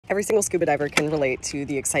Every single scuba diver can relate to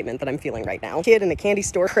the excitement that I'm feeling right now. Kid in a candy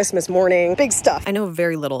store, Christmas morning, big stuff. I know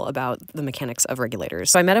very little about the mechanics of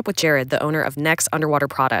regulators. So I met up with Jared, the owner of Nex Underwater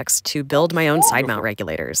Products, to build my own side mount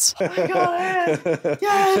regulators. Oh my God.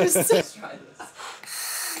 Yes.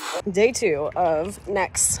 Day 2 of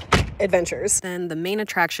Nex adventures. Then the main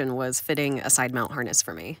attraction was fitting a side mount harness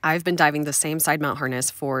for me. I've been diving the same side mount harness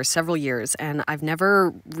for several years and I've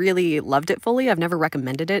never really loved it fully. I've never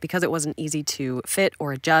recommended it because it wasn't easy to fit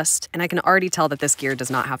or adjust, and I can already tell that this gear does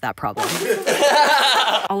not have that problem.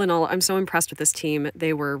 All in all, I'm so impressed with this team.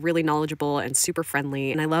 They were really knowledgeable and super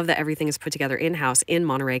friendly, and I love that everything is put together in-house in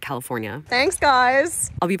Monterey, California. Thanks,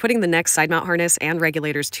 guys! I'll be putting the Nex side mount harness and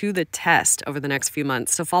regulators to the test over the next few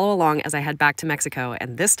months, so follow along as I head back to Mexico,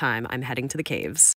 and this time I'm heading to the caves.